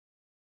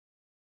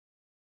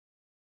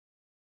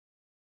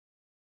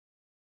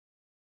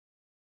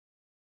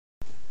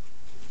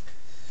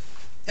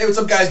Hey, what's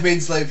up guys,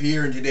 Maidenslave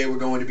here, and today we're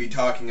going to be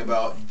talking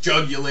about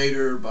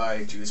Jugulator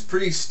by Judas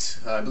Priest.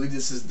 I believe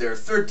this is their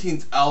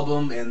 13th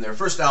album, and their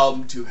first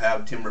album to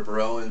have Tim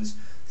 "Ripper" Owens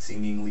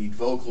singing lead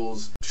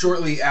vocals.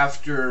 Shortly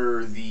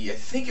after I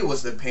think it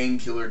was the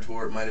Painkiller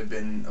tour, it might have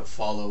been a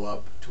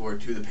follow-up tour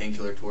to the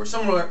Painkiller tour,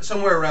 somewhere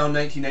around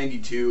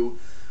 1992,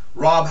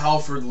 Rob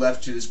Halford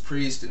left Judas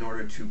Priest in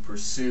order to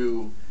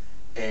pursue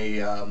a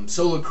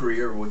solo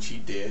career, which he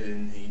did,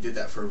 and he did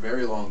that for a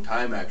very long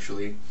time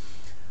actually.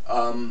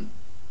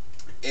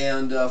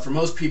 For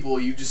most people,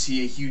 you just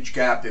see a huge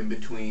gap in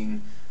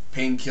between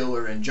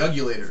Painkiller and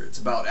Jugulator. It's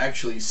about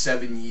actually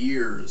 7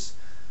 years,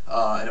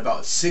 and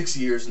about 6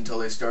 years until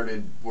they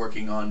started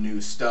working on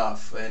new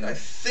stuff. And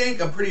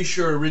I'm pretty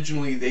sure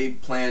originally they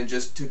planned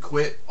just to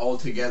quit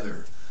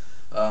altogether,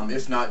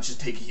 if not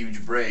just take a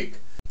huge break.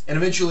 And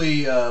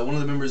eventually, one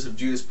of the members of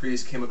Judas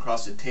Priest came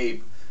across a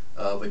tape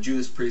of a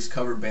Judas Priest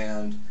cover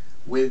band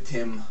with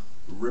Tim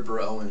 "Ripper"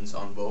 Owens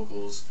on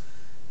vocals.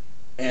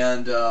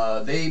 And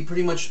they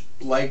pretty much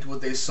liked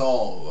what they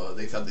saw.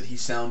 They thought that he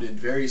sounded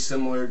very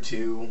similar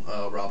to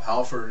Rob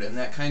Halford, and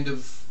that kind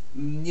of,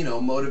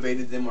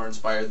 motivated them or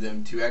inspired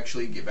them to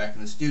actually get back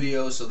in the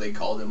studio. So they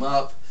called him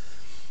up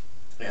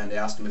and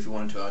asked him if he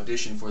wanted to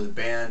audition for the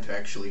band, to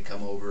actually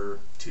come over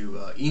to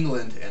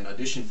England and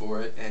audition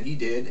for it, and he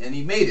did, and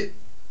he made it.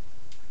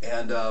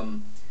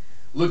 And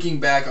looking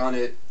back on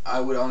it,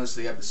 I would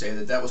honestly have to say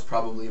that that was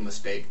probably a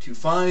mistake to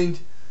find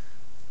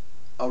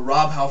a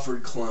Rob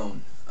Halford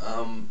clone.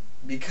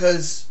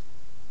 Because,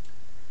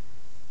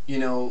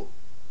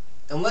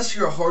 unless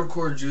you're a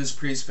hardcore Judas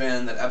Priest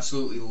fan that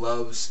absolutely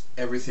loves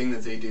everything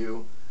that they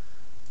do,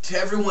 to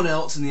everyone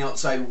else in the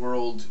outside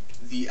world,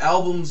 the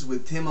albums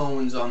with Tim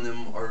Owens on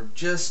them are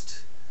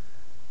just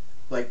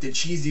like the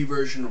cheesy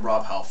version of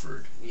Rob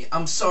Halford.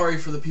 I'm sorry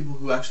for the people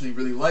who actually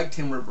really like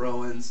Tim "Ripper"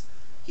 Owens.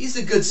 He's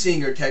a good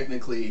singer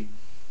technically,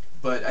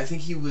 but I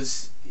think he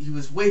was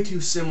way too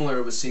similar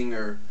of a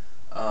singer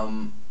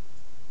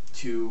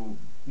to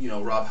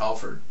Rob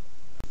Halford.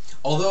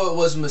 Although it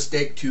was a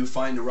mistake to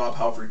find a Rob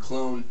Halford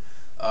clone,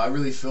 I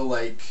really feel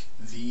like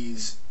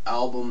these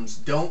albums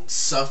don't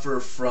suffer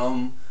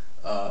from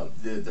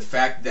the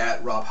fact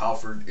that Rob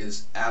Halford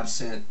is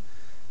absent.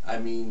 I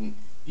mean,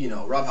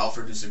 Rob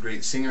Halford is a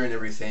great singer and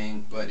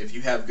everything, but if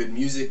you have good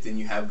music, then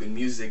you have good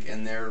music,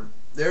 and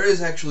there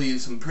is actually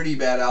some pretty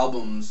bad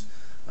albums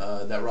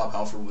that Rob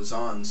Halford was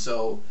on.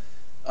 So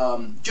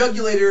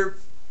Jugulator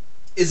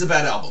is a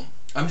bad album.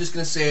 I'm just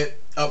going to say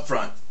it up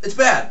front. It's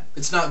bad.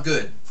 It's not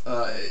good.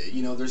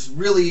 There's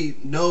really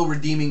no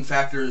redeeming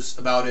factors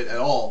about it at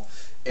all.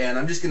 And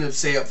I'm just going to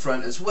say up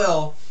front as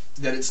well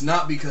that it's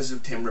not because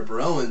of Tim "Ripper"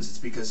 Owens. It's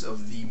because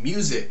of the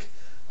music.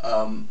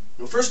 Well,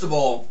 first of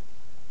all,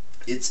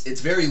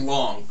 it's very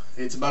long.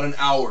 It's about an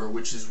hour,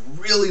 which is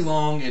really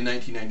long in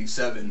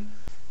 1997.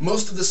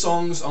 Most of the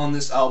songs on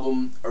this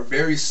album are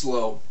very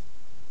slow,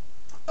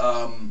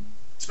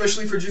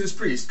 especially for Judas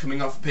Priest, coming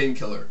off of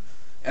Painkiller.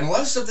 And a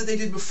lot of stuff that they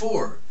did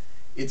before.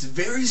 It's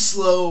very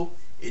slow,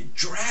 it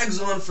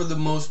drags on for the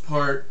most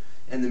part,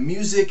 and the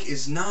music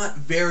is not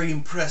very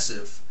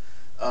impressive.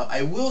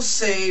 I will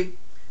say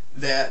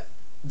that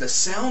the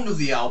sound of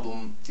the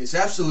album is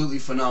absolutely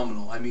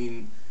phenomenal. I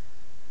mean,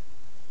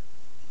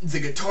 the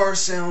guitar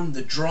sound,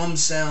 the drum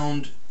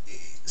sound,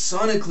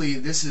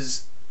 sonically this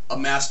is a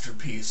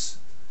masterpiece.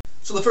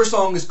 So the first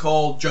song is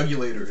called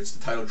Jugulator, it's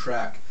the title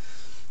track.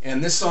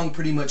 And this song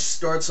pretty much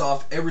starts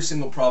off every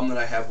single problem that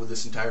I have with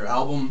this entire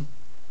album.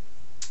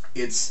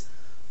 It's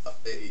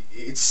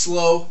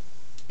slow,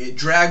 it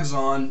drags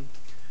on,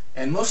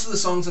 and most of the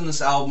songs on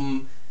this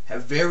album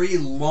have very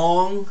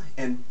long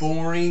and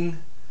boring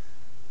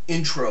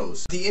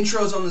intros. The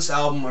intros on this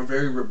album are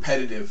very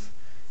repetitive,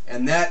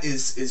 and that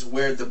is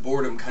where the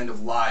boredom kind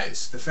of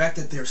lies. The fact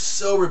that they're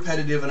so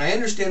repetitive, and I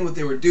understand what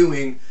they were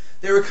doing.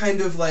 They were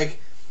kind of like,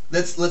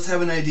 let's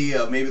have an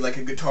idea, maybe like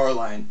a guitar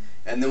line,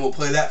 and then we'll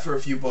play that for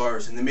a few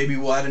bars, and then maybe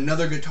we'll add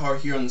another guitar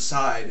here on the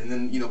side, and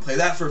then play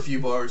that for a few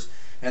bars,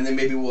 and then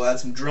maybe we'll add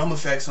some drum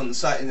effects on the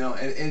side, and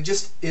it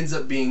just ends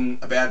up being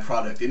a bad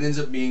product. It ends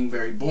up being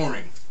very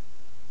boring.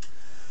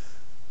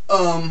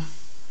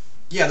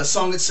 Yeah, the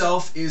song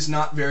itself is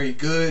not very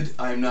good.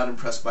 I'm not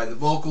impressed by the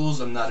vocals.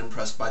 I'm not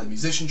impressed by the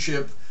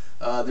musicianship.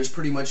 There's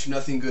pretty much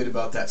nothing good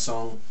about that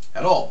song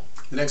at all.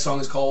 The next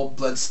song is called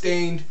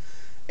Bloodstained,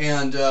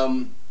 and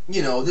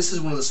this is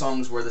one of the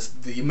songs where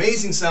the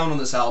amazing sound on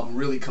this album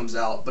really comes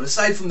out. But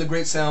aside from the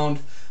great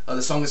sound,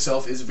 the song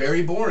itself is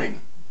very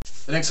boring.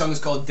 The next song is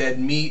called Dead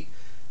Meat,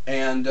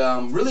 and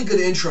really good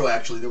intro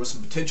actually. There was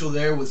some potential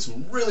there with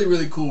some really,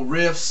 really cool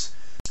riffs,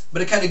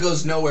 but it kind of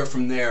goes nowhere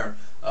from there.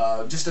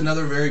 Just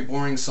another very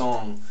boring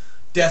song.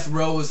 Death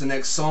Row is the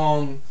next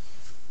song.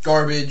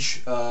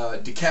 Garbage.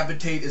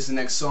 Decapitate is the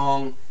next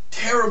song.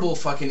 Terrible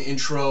fucking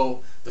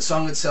intro. The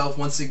song itself,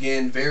 once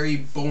again, very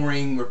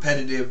boring,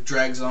 repetitive,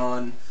 drags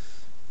on,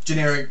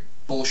 generic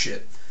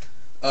bullshit.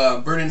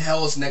 Burn in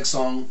Hell is the next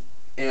song,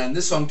 and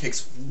this song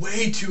takes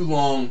way too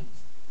long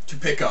to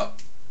pick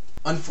up.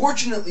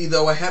 Unfortunately,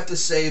 though, I have to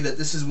say that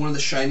this is one of the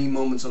shining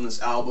moments on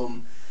this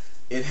album.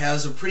 It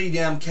has a pretty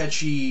damn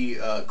catchy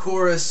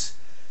chorus.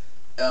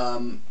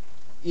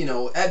 You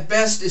know, at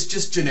best, it's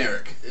just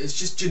generic. It's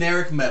just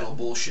generic metal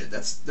bullshit.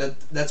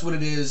 That's what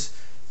it is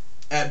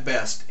at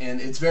best. And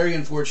it's very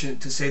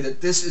unfortunate to say that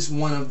this is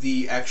one of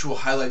the actual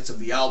highlights of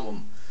the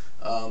album.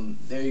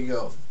 There you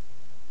go.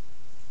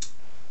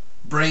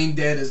 Brain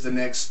Dead is the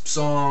next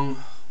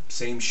song.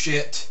 Same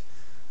shit.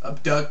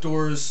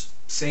 Abductors,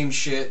 same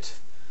shit.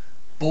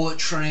 Bullet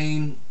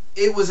Train,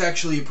 it was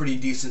actually a pretty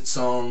decent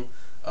song.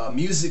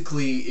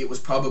 Musically, it was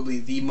probably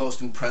the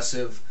most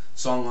impressive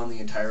song on the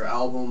entire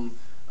album.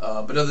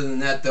 But other than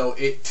that, though,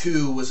 it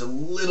too was a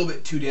little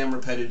bit too damn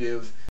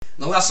repetitive.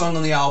 And the last song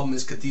on the album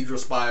is Cathedral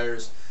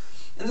Spires.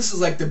 And this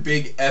is like the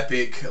big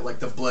epic, like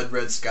the Blood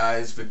Red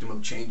Skies, Victim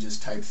of Changes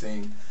type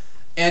thing.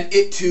 And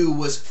it too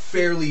was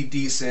fairly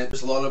decent.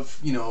 There's a lot of,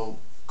 you know,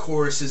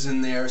 choruses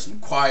in there, some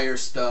choir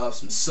stuff,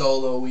 some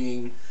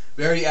soloing,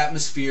 very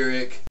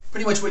atmospheric.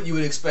 Pretty much what you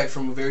would expect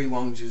from a very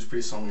long Judas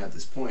Priest song at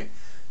this point.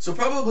 So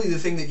probably the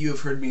thing that you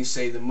have heard me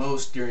say the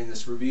most during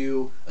this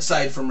review,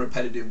 aside from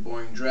repetitive,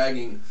 boring,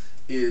 dragging,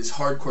 is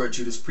hardcore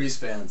Judas Priest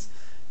fans.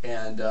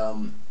 And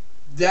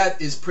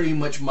that is pretty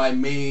much my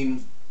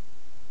main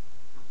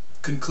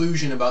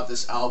conclusion about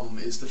this album,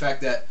 is the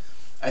fact that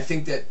I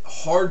think that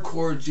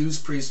hardcore Judas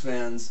Priest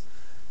fans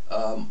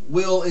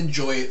will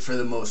enjoy it for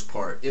the most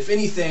part. If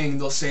anything,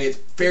 they'll say it's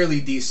fairly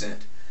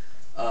decent.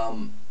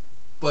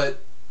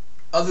 But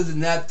other than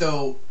that,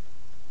 though,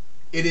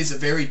 it is a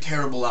very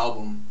terrible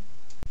album.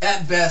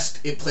 At best,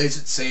 it plays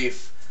it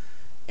safe,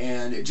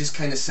 and it just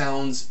kind of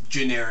sounds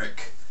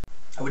generic.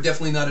 I would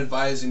definitely not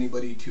advise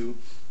anybody to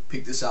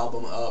pick this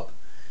album up,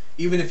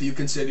 even if you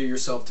consider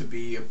yourself to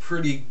be a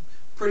pretty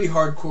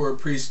hardcore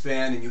Priest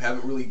fan and you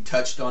haven't really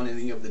touched on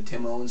any of the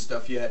Timo and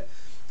stuff yet.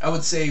 I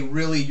would say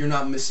really you're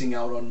not missing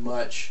out on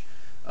much.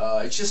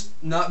 It's just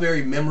not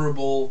very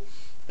memorable,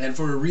 and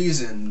for a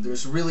reason.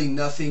 There's really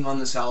nothing on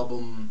this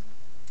album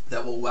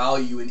that will wow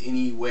you in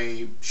any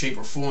way, shape,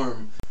 or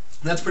form.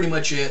 And that's pretty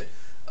much it.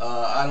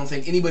 I don't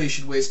think anybody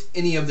should waste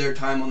any of their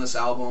time on this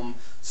album,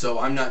 so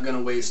I'm not going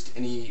to waste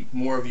any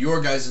more of your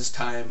guys'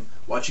 time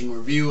watching a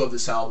review of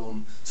this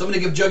album. So I'm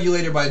going to give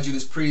Jugulator by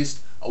Judas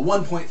Priest a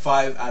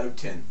 1.5 out of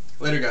 10.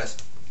 Later, guys.